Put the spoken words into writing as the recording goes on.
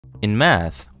In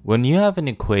math, when you have an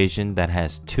equation that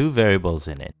has two variables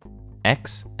in it,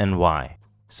 x and y,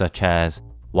 such as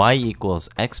y equals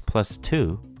x plus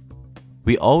 2,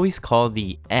 we always call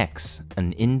the x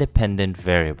an independent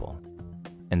variable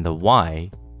and the y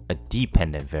a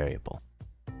dependent variable.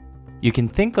 You can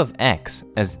think of x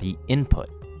as the input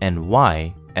and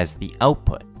y as the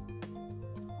output.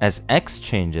 As x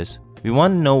changes, we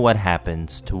want to know what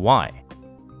happens to y.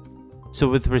 So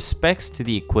with respects to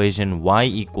the equation y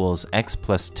equals x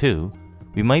plus 2,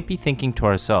 we might be thinking to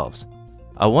ourselves,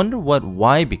 I wonder what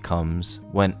y becomes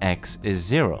when x is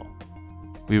 0.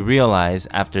 We realize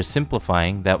after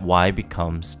simplifying that y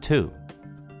becomes 2.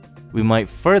 We might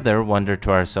further wonder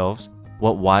to ourselves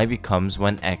what y becomes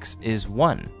when x is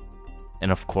 1.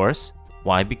 And of course,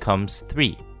 y becomes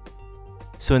 3.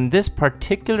 So in this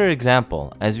particular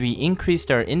example, as we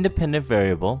increased our independent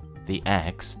variable, the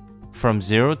x, from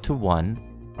 0 to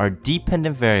 1, our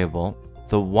dependent variable,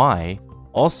 the y,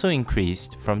 also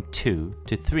increased from 2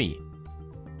 to 3.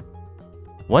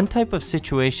 One type of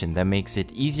situation that makes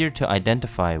it easier to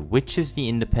identify which is the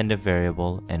independent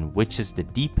variable and which is the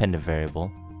dependent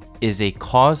variable is a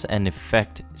cause and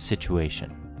effect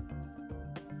situation.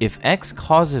 If x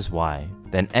causes y,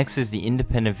 then x is the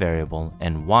independent variable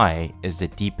and y is the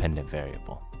dependent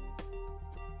variable.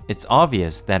 It's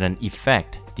obvious that an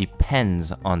effect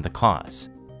depends on the cause.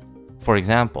 For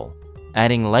example,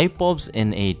 adding light bulbs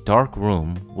in a dark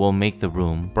room will make the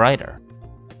room brighter.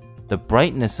 The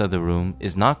brightness of the room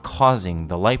is not causing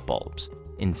the light bulbs.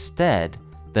 Instead,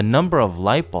 the number of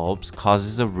light bulbs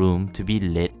causes a room to be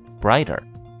lit brighter.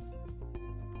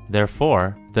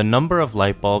 Therefore, the number of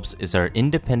light bulbs is our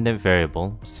independent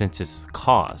variable since it's the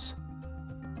cause.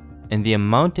 And the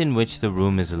amount in which the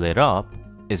room is lit up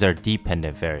is our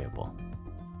dependent variable.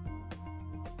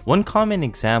 One common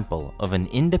example of an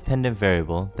independent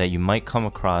variable that you might come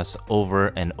across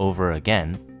over and over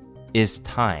again is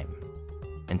time.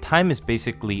 And time is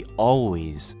basically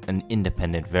always an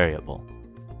independent variable.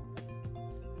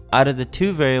 Out of the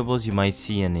two variables you might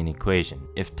see in an equation,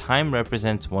 if time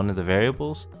represents one of the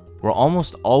variables, we're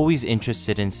almost always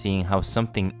interested in seeing how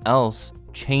something else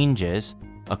changes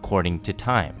according to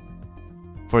time.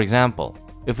 For example,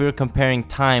 if we were comparing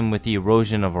time with the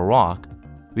erosion of a rock,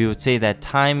 we would say that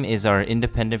time is our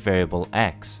independent variable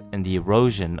x and the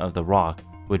erosion of the rock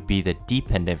would be the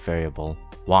dependent variable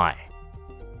y.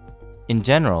 In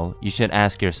general, you should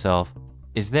ask yourself,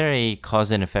 is there a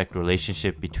cause and effect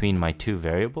relationship between my two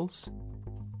variables?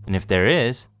 And if there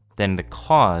is, then the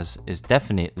cause is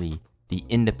definitely the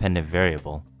independent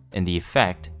variable and the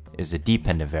effect is the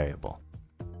dependent variable.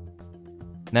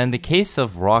 Now in the case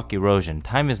of rock erosion,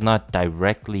 time is not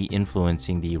directly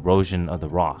influencing the erosion of the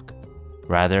rock.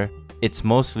 Rather, it's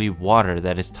mostly water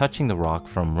that is touching the rock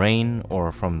from rain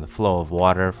or from the flow of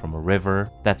water from a river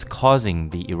that's causing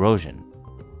the erosion.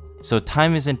 So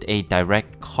time isn't a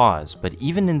direct cause, but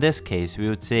even in this case, we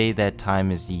would say that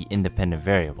time is the independent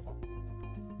variable.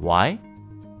 Why?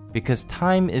 Because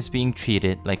time is being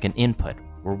treated like an input.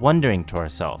 We're wondering to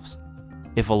ourselves,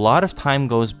 if a lot of time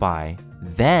goes by,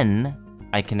 then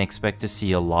I can expect to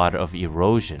see a lot of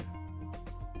erosion.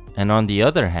 And on the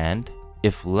other hand,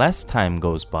 if less time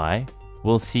goes by,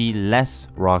 we'll see less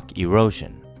rock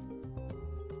erosion.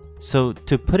 So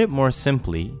to put it more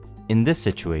simply, in this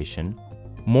situation,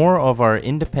 more of our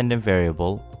independent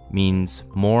variable means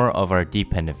more of our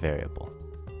dependent variable.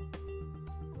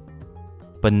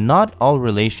 But not all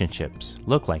relationships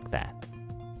look like that.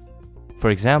 For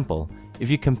example, if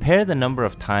you compare the number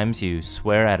of times you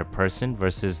swear at a person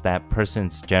versus that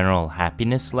person's general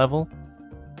happiness level,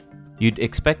 you'd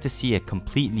expect to see a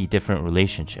completely different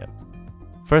relationship.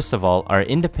 First of all, our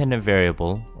independent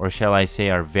variable, or shall I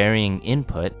say our varying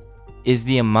input, is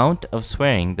the amount of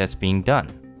swearing that's being done.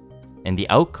 And the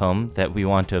outcome that we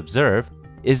want to observe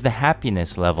is the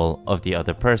happiness level of the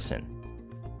other person.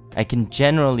 I can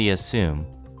generally assume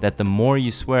that the more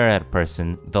you swear at a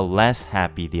person, the less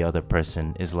happy the other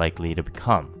person is likely to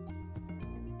become.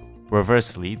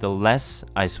 Reversely, the less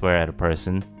I swear at a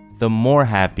person, the more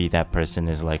happy that person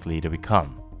is likely to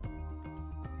become.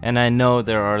 And I know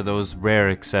there are those rare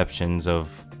exceptions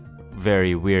of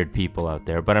very weird people out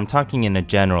there, but I'm talking in a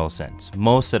general sense.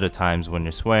 Most of the times when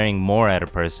you're swearing more at a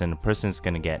person's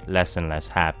gonna get less and less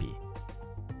happy.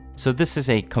 So this is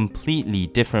a completely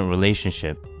different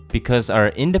relationship because our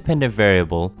independent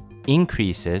variable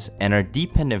increases and our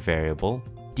dependent variable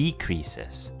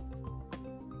decreases.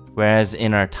 Whereas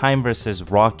in our time versus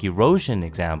rock erosion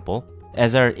example,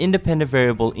 as our independent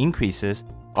variable increases,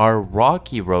 our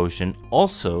rock erosion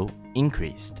also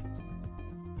increased.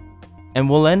 And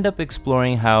we'll end up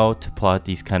exploring how to plot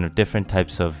these kind of different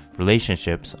types of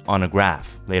relationships on a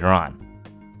graph later on.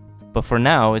 But for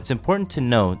now, it's important to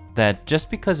note that just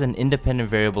because an independent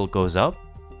variable goes up,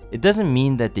 it doesn't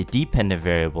mean that the dependent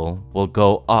variable will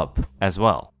go up as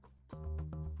well.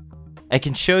 I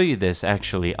can show you this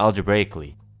actually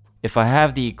algebraically. If I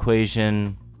have the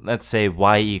equation, let's say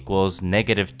y equals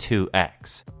negative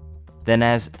 2x, then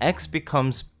as x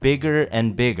becomes bigger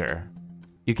and bigger,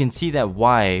 you can see that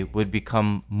y would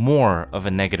become more of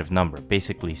a negative number,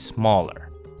 basically smaller.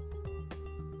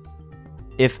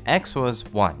 If x was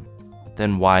 1,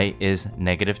 then y is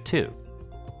negative 2.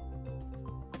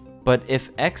 But if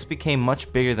x became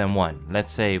much bigger than 1,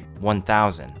 let's say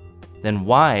 1000, then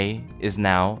y is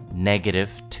now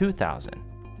negative 2000.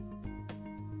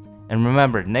 And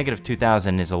remember, negative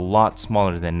 2000 is a lot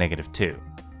smaller than negative 2.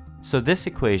 So this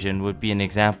equation would be an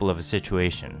example of a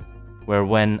situation where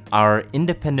when our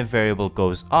independent variable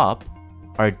goes up,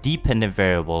 our dependent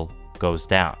variable goes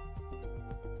down.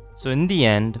 So in the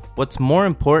end, what's more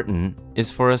important is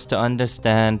for us to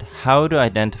understand how to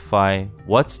identify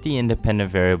what's the independent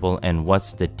variable and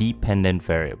what's the dependent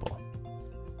variable.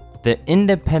 The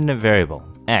independent variable,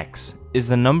 x, is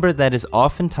the number that is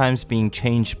oftentimes being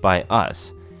changed by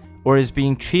us, or is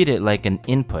being treated like an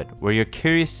input where you're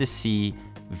curious to see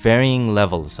varying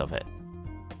levels of it.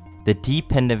 The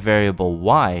dependent variable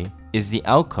y is the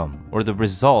outcome or the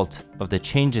result of the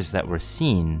changes that were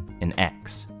seen in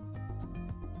x.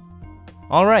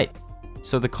 Alright,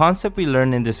 so the concept we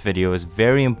learned in this video is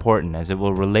very important as it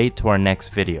will relate to our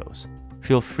next videos.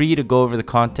 Feel free to go over the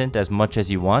content as much as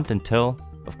you want until,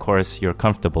 of course, you're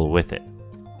comfortable with it.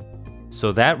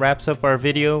 So that wraps up our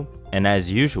video, and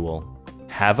as usual,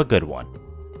 have a good one.